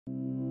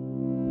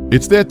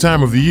It's that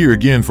time of the year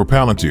again for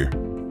Palantir.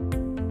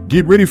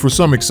 Get ready for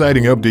some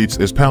exciting updates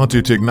as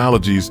Palantir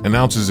Technologies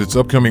announces its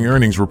upcoming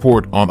earnings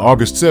report on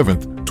August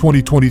 7th,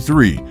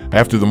 2023,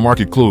 after the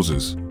market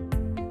closes.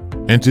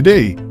 And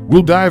today,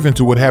 we'll dive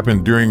into what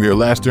happened during their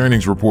last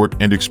earnings report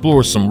and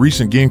explore some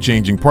recent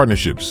game-changing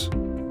partnerships.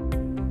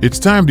 It's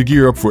time to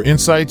gear up for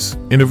insights,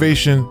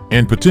 innovation,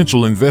 and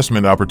potential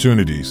investment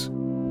opportunities.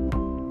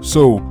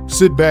 So,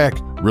 sit back,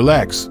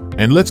 relax,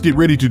 and let's get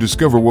ready to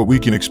discover what we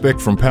can expect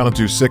from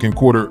Palantir's second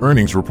quarter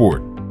earnings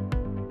report.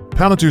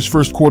 Palantir's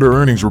first quarter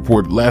earnings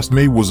report last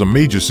May was a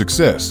major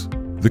success.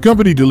 The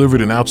company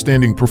delivered an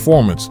outstanding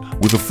performance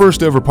with a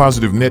first-ever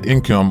positive net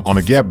income on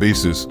a GAAP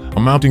basis,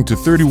 amounting to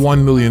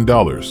 $31 million.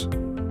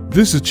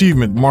 This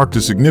achievement marked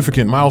a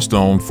significant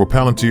milestone for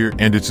Palantir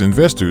and its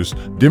investors,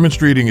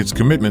 demonstrating its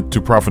commitment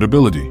to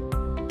profitability.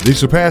 They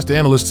surpassed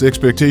analysts'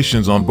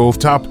 expectations on both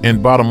top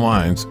and bottom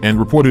lines and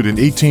reported an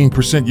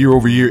 18%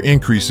 year-over-year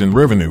increase in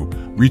revenue,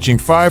 reaching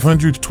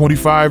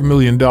 $525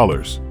 million.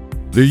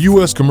 Their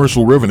U.S.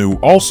 commercial revenue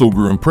also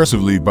grew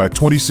impressively by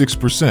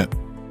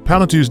 26%.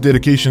 Palantir's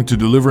dedication to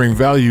delivering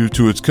value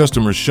to its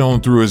customers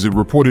shone through as it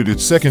reported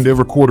its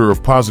second-ever quarter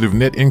of positive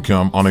net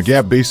income on a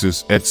GAAP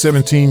basis at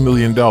 $17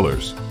 million.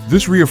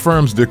 This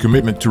reaffirms their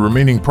commitment to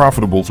remaining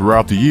profitable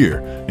throughout the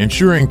year,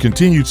 ensuring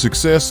continued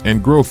success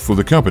and growth for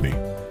the company.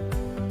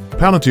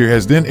 Palantir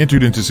has then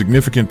entered into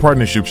significant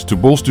partnerships to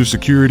bolster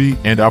security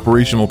and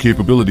operational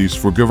capabilities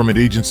for government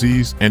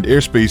agencies and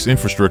airspace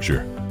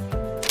infrastructure.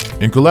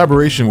 In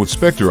collaboration with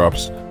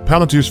SpecterOps,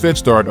 Palantir's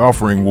FedStart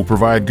offering will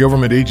provide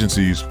government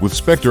agencies with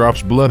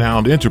SpecterOps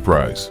Bloodhound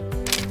Enterprise.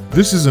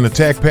 This is an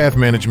attack path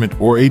management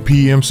or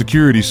APM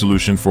security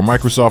solution for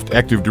Microsoft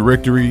Active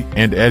Directory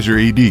and Azure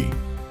AD.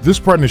 This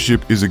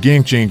partnership is a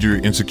game-changer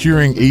in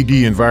securing AD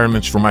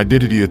environments from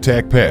identity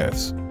attack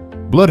paths.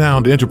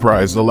 Bloodhound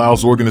Enterprise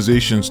allows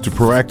organizations to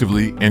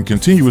proactively and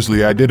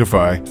continuously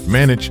identify,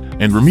 manage,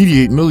 and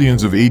remediate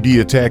millions of AD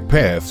attack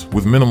paths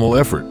with minimal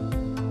effort.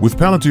 With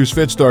Palantir's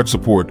FedStart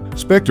support,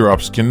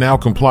 SpecterOps can now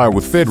comply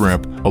with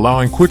FedRAMP,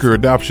 allowing quicker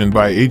adoption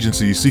by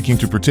agencies seeking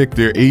to protect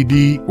their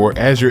AD or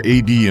Azure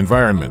AD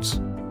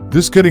environments.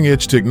 This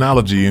cutting-edge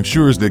technology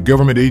ensures that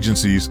government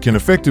agencies can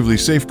effectively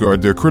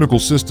safeguard their critical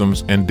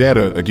systems and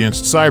data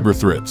against cyber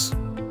threats.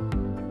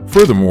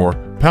 Furthermore,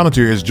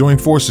 Palantir has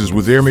joined forces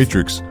with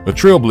Airmatrix, a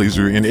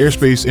trailblazer in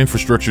airspace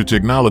infrastructure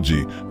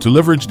technology, to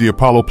leverage the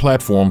Apollo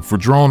platform for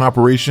drone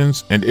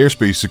operations and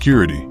airspace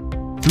security.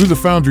 Through the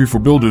Foundry for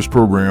Builders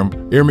program,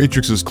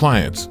 Airmatrix's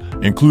clients,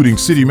 including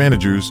city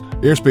managers,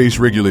 airspace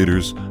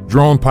regulators,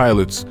 drone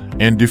pilots,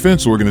 and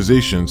defense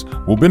organizations,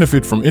 will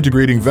benefit from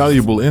integrating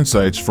valuable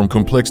insights from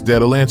complex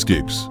data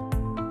landscapes.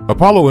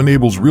 Apollo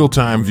enables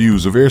real-time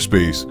views of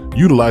airspace,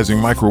 utilizing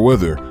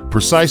microweather,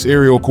 precise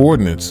aerial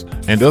coordinates,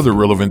 and other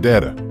relevant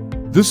data.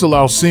 This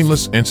allows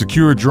seamless and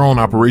secure drone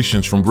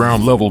operations from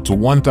ground level to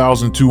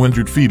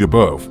 1,200 feet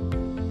above.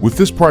 With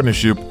this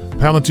partnership,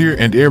 Palantir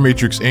and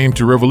Airmatrix aim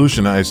to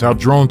revolutionize how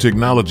drone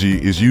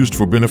technology is used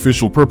for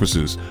beneficial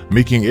purposes,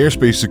 making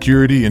airspace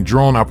security and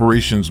drone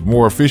operations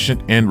more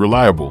efficient and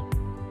reliable.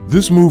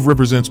 This move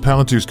represents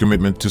Palantir's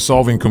commitment to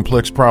solving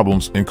complex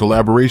problems in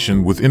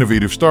collaboration with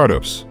innovative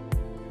startups.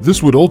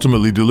 This would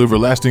ultimately deliver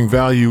lasting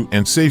value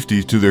and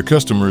safety to their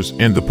customers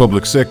and the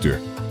public sector.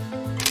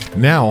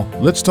 Now,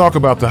 let's talk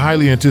about the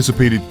highly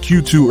anticipated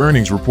Q2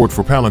 earnings report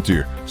for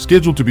Palantir,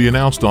 scheduled to be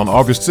announced on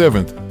August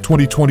 7th,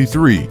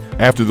 2023,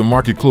 after the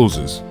market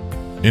closes.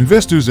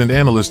 Investors and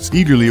analysts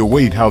eagerly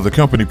await how the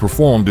company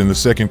performed in the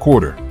second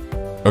quarter.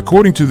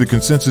 According to the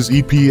consensus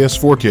EPS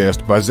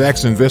forecast by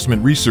Zacks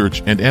Investment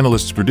Research and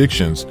Analysts'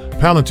 predictions,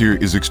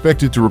 Palantir is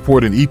expected to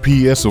report an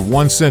EPS of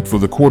 1 cent for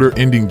the quarter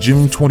ending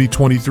June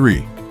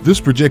 2023. This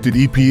projected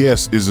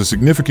EPS is a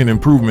significant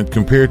improvement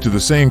compared to the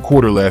same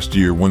quarter last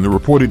year when the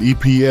reported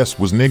EPS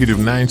was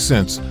 -9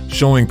 cents,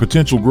 showing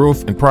potential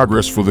growth and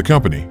progress for the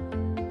company.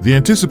 The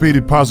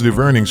anticipated positive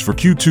earnings for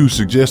Q2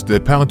 suggest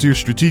that Palantir's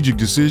strategic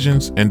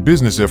decisions and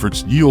business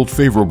efforts yield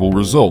favorable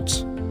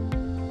results.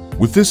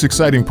 With this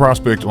exciting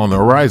prospect on the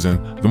horizon,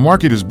 the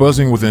market is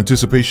buzzing with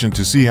anticipation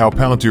to see how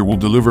Palantir will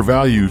deliver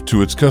value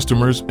to its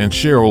customers and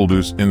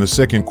shareholders in the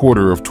second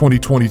quarter of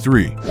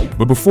 2023.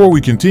 But before we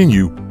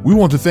continue, we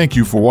want to thank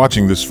you for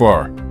watching this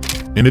far.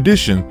 In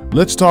addition,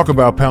 let's talk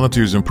about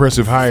Palantir's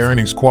impressive high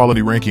earnings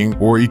quality ranking,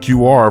 or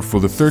EQR, for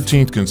the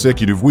 13th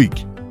consecutive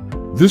week.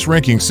 This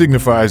ranking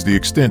signifies the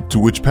extent to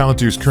which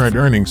Palantir's current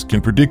earnings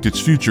can predict its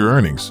future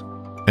earnings.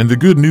 And the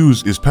good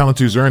news is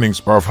Palantir's earnings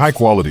are of high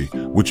quality,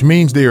 which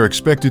means they are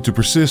expected to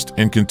persist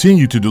and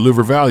continue to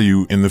deliver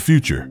value in the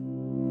future.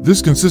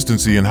 This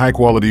consistency in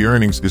high-quality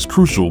earnings is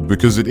crucial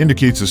because it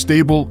indicates a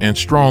stable and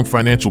strong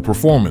financial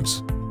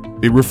performance.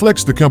 It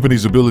reflects the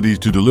company's ability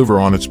to deliver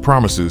on its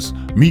promises,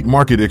 meet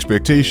market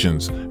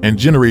expectations, and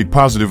generate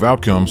positive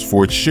outcomes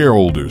for its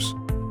shareholders.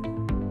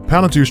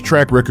 Palantir's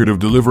track record of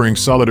delivering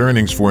solid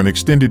earnings for an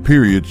extended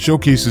period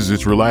showcases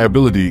its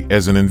reliability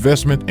as an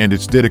investment and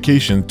its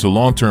dedication to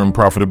long-term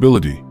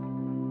profitability.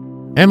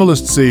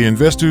 Analysts say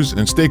investors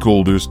and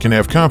stakeholders can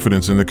have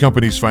confidence in the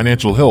company's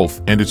financial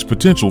health and its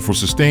potential for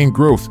sustained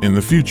growth in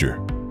the future.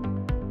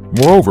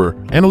 Moreover,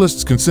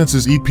 analysts'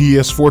 consensus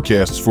EPS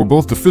forecasts for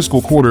both the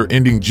fiscal quarter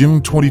ending June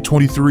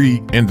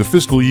 2023 and the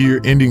fiscal year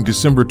ending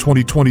December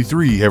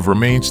 2023 have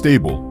remained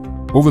stable.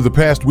 Over the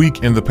past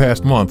week and the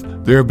past month,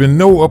 there have been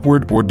no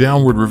upward or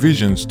downward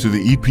revisions to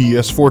the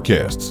EPS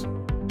forecasts.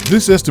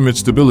 This estimate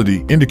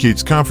stability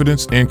indicates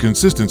confidence and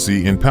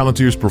consistency in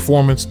Palantir's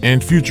performance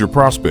and future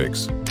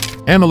prospects.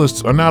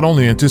 Analysts are not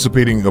only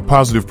anticipating a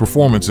positive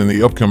performance in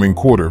the upcoming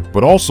quarter,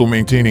 but also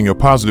maintaining a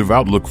positive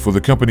outlook for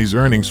the company's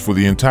earnings for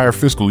the entire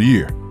fiscal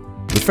year.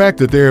 The fact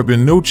that there have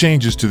been no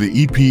changes to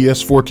the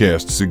EPS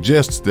forecast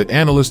suggests that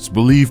analysts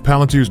believe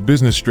Palantir's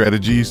business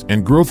strategies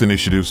and growth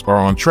initiatives are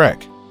on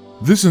track.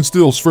 This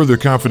instills further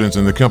confidence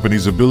in the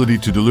company's ability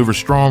to deliver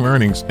strong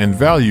earnings and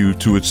value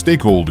to its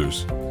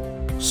stakeholders.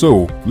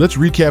 So, let's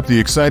recap the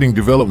exciting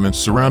developments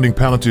surrounding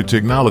Palantir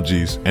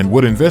Technologies and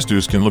what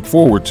investors can look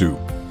forward to.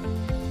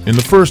 In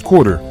the first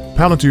quarter,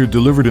 Palantir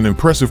delivered an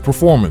impressive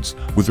performance,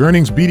 with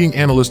earnings beating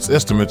analysts'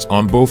 estimates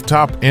on both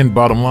top and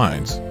bottom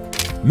lines.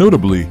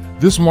 Notably,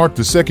 this marked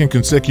the second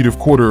consecutive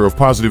quarter of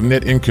positive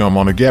net income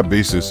on a GAAP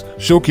basis,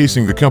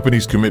 showcasing the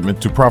company's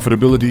commitment to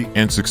profitability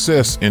and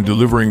success in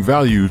delivering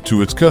value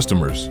to its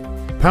customers.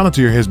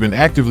 Palantir has been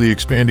actively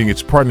expanding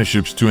its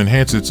partnerships to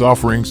enhance its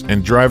offerings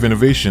and drive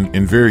innovation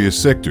in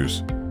various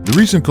sectors. The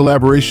recent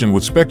collaboration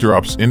with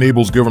SpectreOps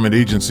enables government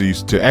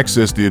agencies to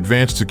access the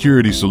advanced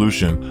security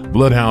solution,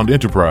 Bloodhound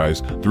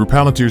Enterprise, through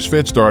Palantir's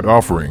FedStart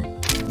offering.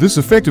 This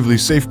effectively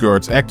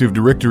safeguards Active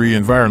Directory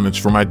environments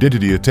from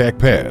identity attack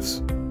paths.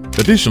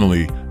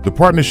 Additionally, the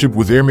partnership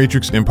with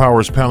Airmatrix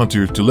empowers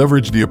Palantir to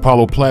leverage the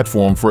Apollo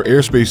platform for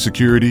airspace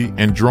security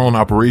and drone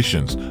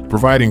operations,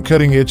 providing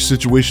cutting-edge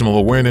situational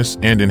awareness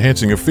and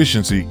enhancing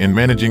efficiency in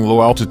managing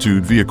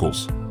low-altitude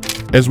vehicles.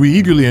 As we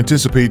eagerly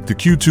anticipate the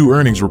Q2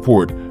 earnings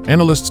report,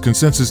 analysts'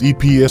 consensus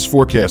EPS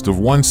forecast of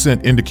 1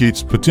 cent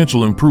indicates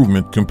potential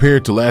improvement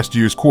compared to last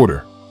year's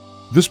quarter.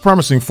 This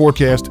promising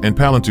forecast and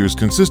Palantir's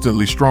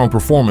consistently strong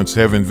performance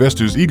have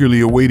investors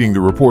eagerly awaiting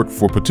the report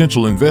for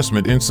potential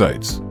investment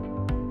insights.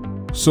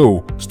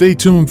 So, stay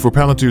tuned for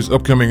Palantir's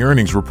upcoming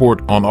earnings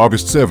report on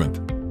August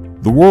 7th.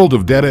 The world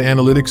of data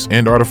analytics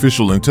and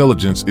artificial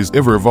intelligence is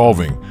ever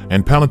evolving,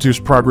 and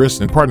Palantir's progress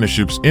and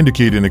partnerships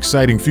indicate an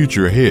exciting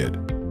future ahead.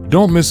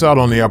 Don't miss out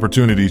on the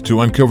opportunity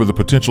to uncover the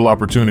potential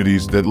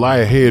opportunities that lie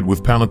ahead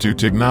with Palantir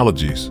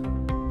Technologies.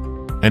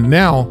 And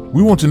now,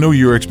 we want to know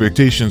your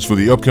expectations for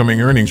the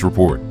upcoming earnings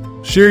report.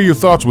 Share your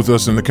thoughts with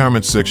us in the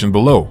comments section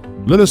below.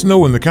 Let us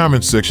know in the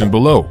comments section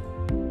below.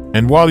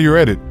 And while you're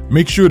at it,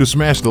 make sure to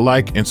smash the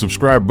like and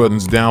subscribe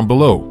buttons down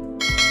below.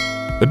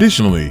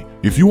 Additionally,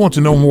 if you want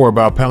to know more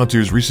about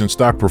Palantir's recent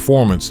stock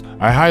performance,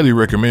 I highly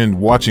recommend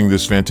watching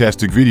this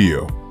fantastic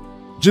video.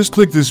 Just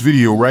click this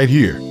video right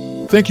here.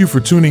 Thank you for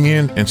tuning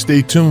in and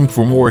stay tuned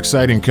for more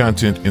exciting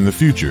content in the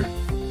future.